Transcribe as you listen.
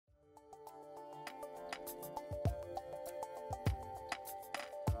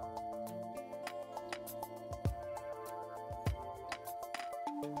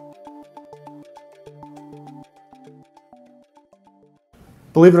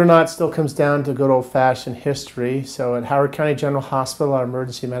Believe it or not, it still comes down to good old-fashioned history. So at Howard County General Hospital, our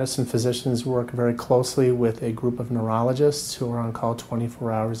emergency medicine physicians work very closely with a group of neurologists who are on call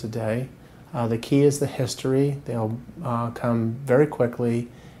 24 hours a day. The key is the history. They'll come very quickly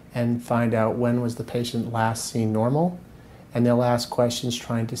and find out when was the patient last seen normal, and they'll ask questions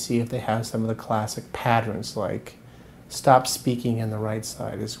trying to see if they have some of the classic patterns like stop speaking in the right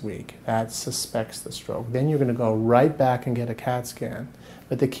side is weak. That suspects the stroke. Then you're going to go right back and get a CAT scan.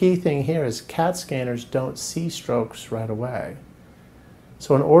 But the key thing here is CAT scanners don't see strokes right away.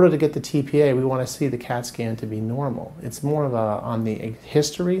 So in order to get the TPA, we want to see the CAT scan to be normal. It's more of on the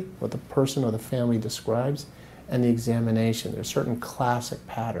history, what the person or the family describes, and the examination. There's certain classic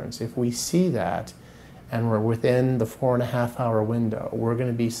patterns. If we see that and we're within the 4.5-hour window, we're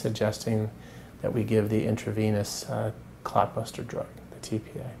going to be suggesting that we give the intravenous clotbuster drug, the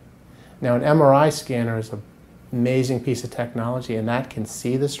TPA. Now an MRI scanner is an amazing piece of technology, and that can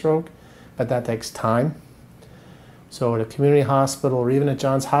see the stroke, but that takes time. So at a community hospital or even at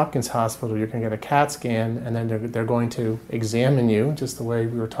Johns Hopkins Hospital, you're going to get a CAT scan, and then they're going to examine you just the way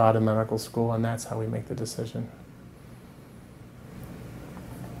we were taught in medical school, and that's how we make the decision.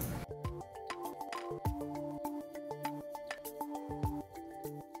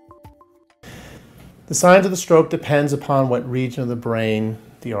 The signs of the stroke depends upon what region of the brain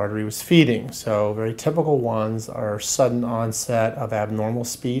the artery was feeding. So very typical ones are sudden onset of abnormal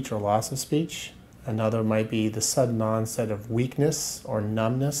speech or loss of speech. Another might be the sudden onset of weakness or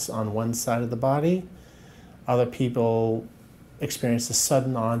numbness on one side of the body. Other people experience the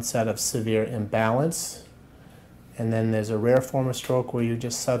sudden onset of severe imbalance. And then there's a rare form of stroke where you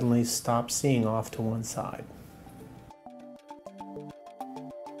just suddenly stop seeing off to one side.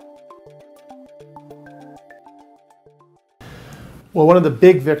 Well, one of the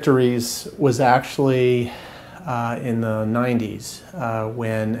big victories was actually in the 90s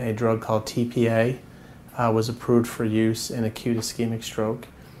when a drug called TPA was approved for use in acute ischemic stroke.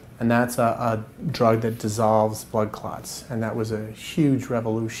 And that's a drug that dissolves blood clots. And that was a huge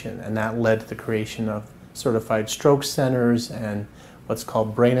revolution. And that led to the creation of certified stroke centers and what's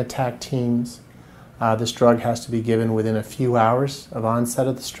called brain attack teams. This drug has to be given within a few hours of onset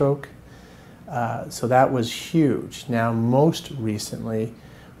of the stroke. So that was huge. Now, most recently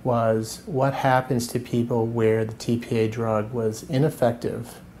was what happens to people where the TPA drug was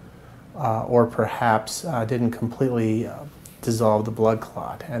ineffective or perhaps didn't completely dissolve the blood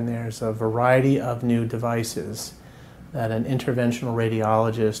clot. And there's a variety of new devices that an interventional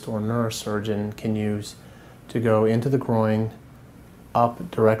radiologist or neurosurgeon can use to go into the groin,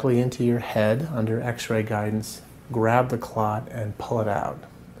 up directly into your head under x-ray guidance, grab the clot and pull it out.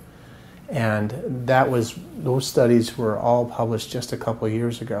 And those studies were all published just a couple of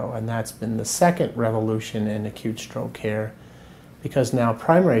years ago, and that's been the second revolution in acute stroke care, because now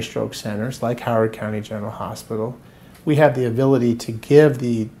primary stroke centers like Howard County General Hospital, we have the ability to give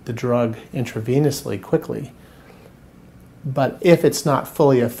the drug intravenously quickly. But if it's not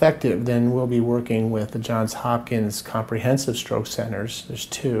fully effective, then we'll be working with the Johns Hopkins Comprehensive Stroke Centers, there's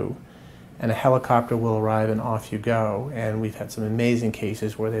 2, and a helicopter will arrive and off you go. And we've had some amazing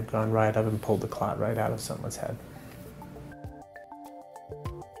cases where they've gone right up and pulled the clot right out of someone's head.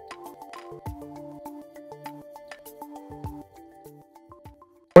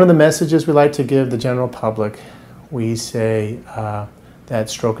 One of the messages we like to give the general public, we say that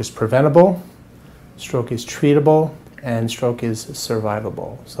stroke is preventable, stroke is treatable, and stroke is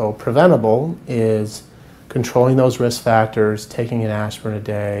survivable. So preventable is controlling those risk factors, taking an aspirin a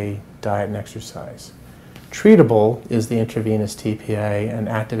day, diet and exercise. Treatable is the intravenous TPA and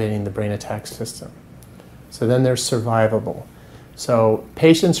activating the brain attack system. So then there's survivable. So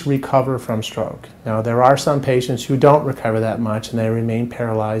patients recover from stroke. Now there are some patients who don't recover that much and they remain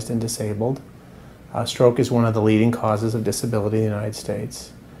paralyzed and disabled. Stroke is one of the leading causes of disability in the United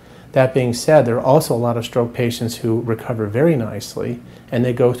States. That being said, there are also a lot of stroke patients who recover very nicely, and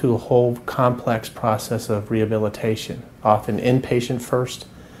they go through a whole complex process of rehabilitation, often inpatient first,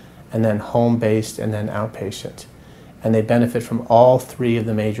 and then home-based, and then outpatient. And they benefit from all 3 of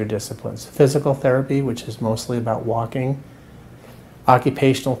the major disciplines. Physical therapy, which is mostly about walking.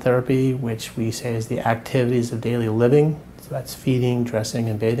 Occupational therapy, which we say is the activities of daily living. So that's feeding, dressing,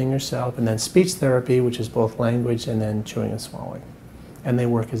 and bathing yourself. And then speech therapy, which is both language and then chewing and swallowing. And they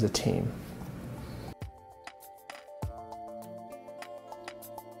work as a team.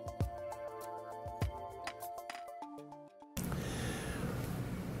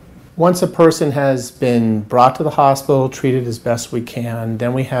 Once a person has been brought to the hospital, treated as best we can,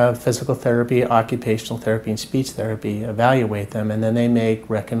 then we have physical therapy, occupational therapy, and speech therapy evaluate them, and then they make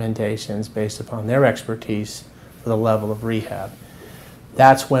recommendations based upon their expertise for the level of rehab.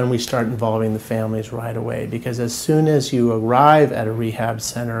 That's when we start involving the families right away, because as soon as you arrive at a rehab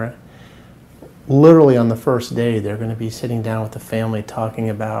center, literally on the first day, they're going to be sitting down with the family talking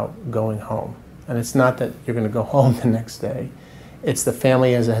about going home. And it's not that you're going to go home the next day. It's the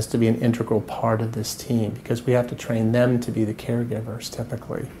family has to be an integral part of this team, because we have to train them to be the caregivers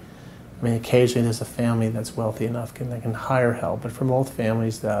typically. I mean, occasionally there's a family that's wealthy enough that can hire help, but for most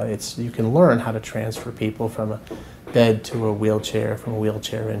families, you can learn how to transfer people from a bed to a wheelchair, from a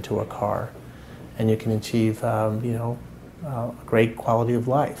wheelchair into a car, and you can achieve, a great quality of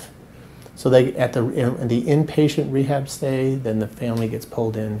life. So in the inpatient rehab stay, then the family gets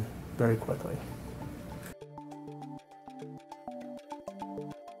pulled in very quickly.